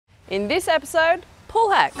In this episode,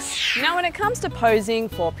 pool hacks. Now when it comes to posing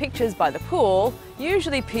for pictures by the pool,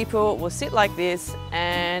 usually people will sit like this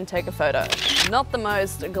and take a photo. Not the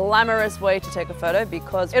most glamorous way to take a photo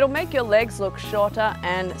because it'll make your legs look shorter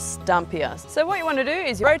and stumpier. So what you want to do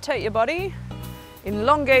is rotate your body,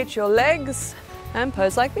 elongate your legs and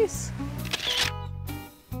pose like this.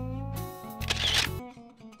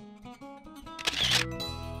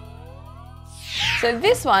 So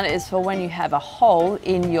this one is for when you have a hole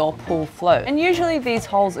in your pool float. And usually these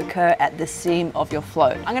holes occur at the seam of your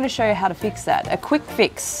float. I'm going to show you how to fix that. A quick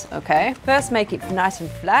fix, okay? First make it nice and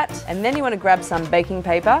flat, and then you want to grab some baking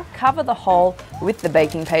paper, cover the hole with the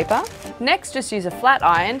baking paper. Next, just use a flat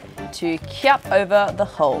iron to cup over the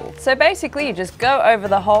hole. So basically you just go over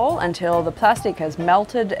the hole until the plastic has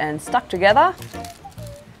melted and stuck together.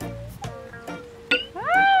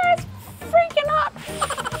 It's freaking hot!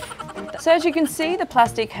 So as you can see, the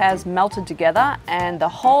plastic has melted together and the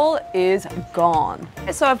hole is gone.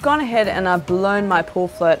 So I've gone ahead and I've blown my pool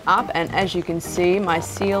float up, and as you can see, my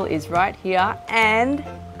seal is right here, and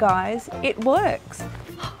guys, it works.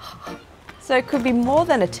 So it could be more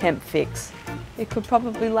than a temp fix. It could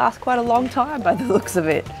probably last quite a long time by the looks of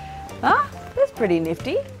it. Huh? That's pretty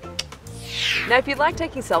nifty. Now, if you like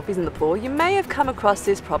taking selfies in the pool, you may have come across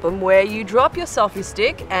this problem where you drop your selfie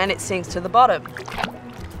stick and it sinks to the bottom.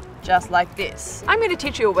 Just like this. I'm going to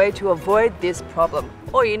teach you a way to avoid this problem.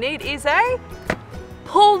 All you need is a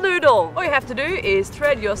pool noodle. All you have to do is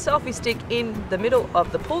thread your selfie stick in the middle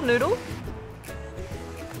of the pool noodle.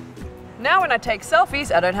 Now when I take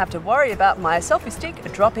selfies, I don't have to worry about my selfie stick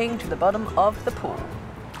dropping to the bottom of the pool.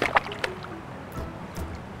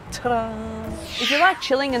 Ta-da! If you like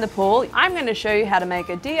chilling in the pool, I'm going to show you how to make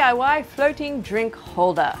a DIY floating drink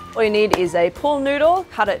holder. All you need is a pool noodle,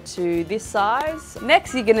 cut it to this size.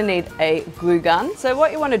 Next, you're going to need a glue gun. So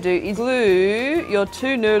what you want to do is glue your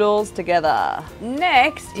two noodles together.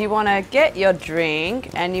 Next, you want to get your drink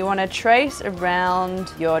and you want to trace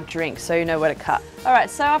around your drink so you know where to cut. All right,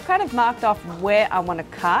 so I've kind of marked off where I want to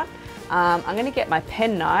cut. I'm going to get my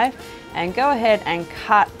pen knife and go ahead and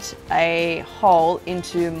cut a hole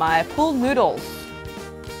into my pool noodles.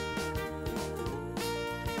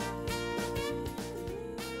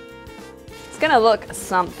 It's going to look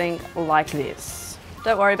something like this.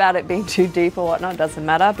 Don't worry about it being too deep or whatnot, it doesn't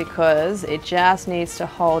matter, because it just needs to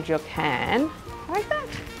hold your can like that.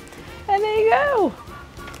 And there you go.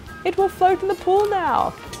 It will float in the pool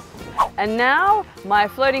now. And now my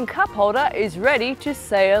floating cup holder is ready to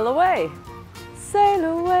sail away. Sail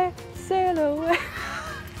away, sail away.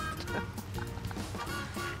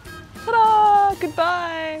 Ta-da!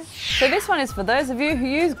 Goodbye. So this one is for those of you who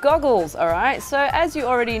use goggles, all right? So as you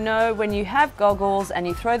already know, when you have goggles and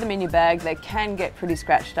you throw them in your bag, they can get pretty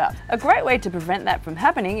scratched up. A great way to prevent that from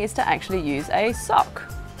happening is to actually use a sock.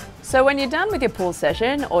 So when you're done with your pool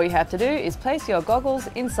session, all you have to do is place your goggles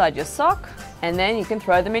inside your sock, and then you can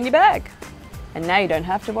throw them in your bag. And now you don't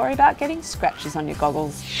have to worry about getting scratches on your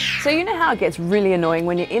goggles. So you know how it gets really annoying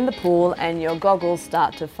when you're in the pool and your goggles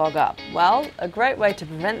start to fog up? Well, a great way to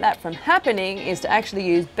prevent that from happening is to actually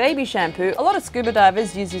use baby shampoo. A lot of scuba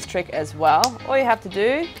divers use this trick as well. All you have to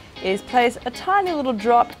do is place a tiny little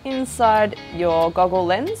drop inside your goggle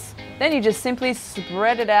lens. Then you just simply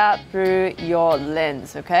spread it out through your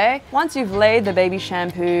lens, okay? Once you've laid the baby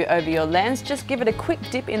shampoo over your lens, just give it a quick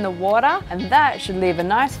dip in the water, and that should leave a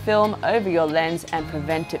nice film over your lens and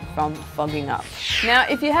prevent it from fogging up. Now,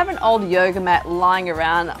 if you have an old yoga mat lying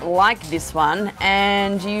around like this one,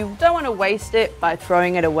 and you don't want to waste it by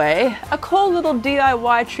throwing it away, a cool little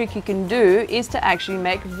DIY trick you can do is to actually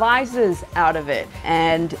make visors out of it.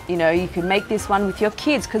 And you know, you can make this one with your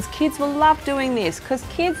kids, because kids will love doing this, because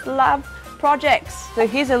kids love projects. So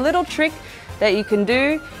here's a little trick that you can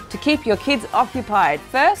do to keep your kids occupied.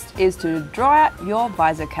 First is to draw out your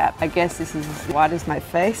visor cap. I guess this is as wide as my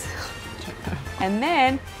face. And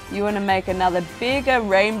then you want to make another bigger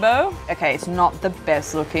rainbow. Okay, it's not the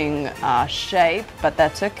best looking shape, but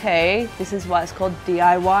that's okay. This is why it's called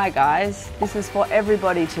DIY, guys. This is for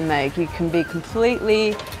everybody to make. You can be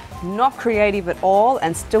completely not creative at all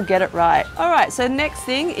and still get it right. All right, so next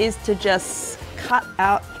thing is to just cut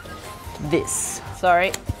out this.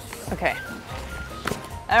 Sorry. Okay.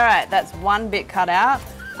 All right, that's one bit cut out.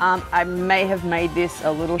 I may have made this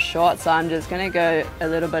a little short, so I'm just going to go a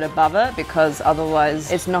little bit above it because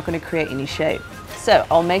otherwise it's not going to create any shape. So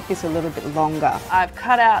I'll make this a little bit longer. I've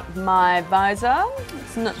cut out my visor.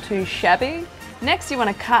 It's not too shabby. Next, you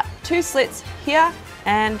want to cut two slits here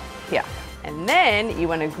and here. And then you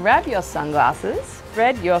want to grab your sunglasses,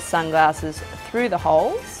 thread your sunglasses through the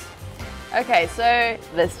holes. Okay, so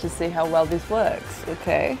let's just see how well this works,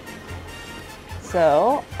 okay?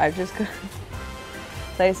 So I've just got to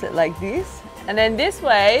place it like this. And then this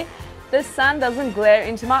way, the sun doesn't glare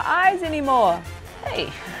into my eyes anymore.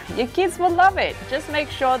 Hey, your kids will love it. Just make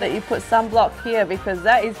sure that you put sunblock here because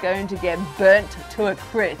that is going to get burnt to a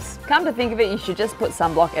crisp. Come to think of it, you should just put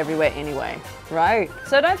sunblock everywhere anyway, right?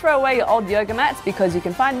 So don't throw away your old yoga mats because you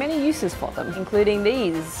can find many uses for them, including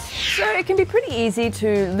these. So it can be pretty easy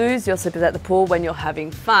to lose your slippers at the pool when you're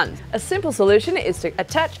having fun. A simple solution is to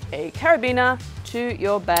attach a carabiner to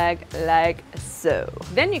your bag like so.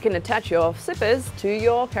 Then you can attach your slippers to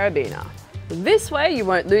your carabiner. This way you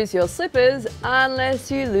won't lose your slippers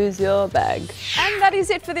unless you lose your bag. And that is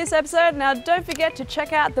it for this episode. Now don't forget to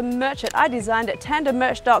check out the merch that I designed at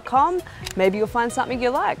tandemmerch.com. Maybe you'll find something you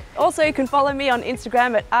like. Also, you can follow me on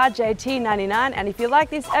Instagram at RJT99, and if you like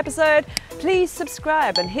this episode, please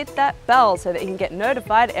subscribe and hit that bell so that you can get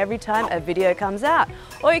notified every time a video comes out.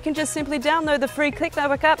 Or you can just simply download the free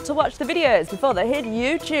Clicknetwork app to watch the videos before they hit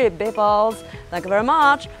YouTube, peoples. Thank you very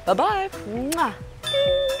much. Bye-bye.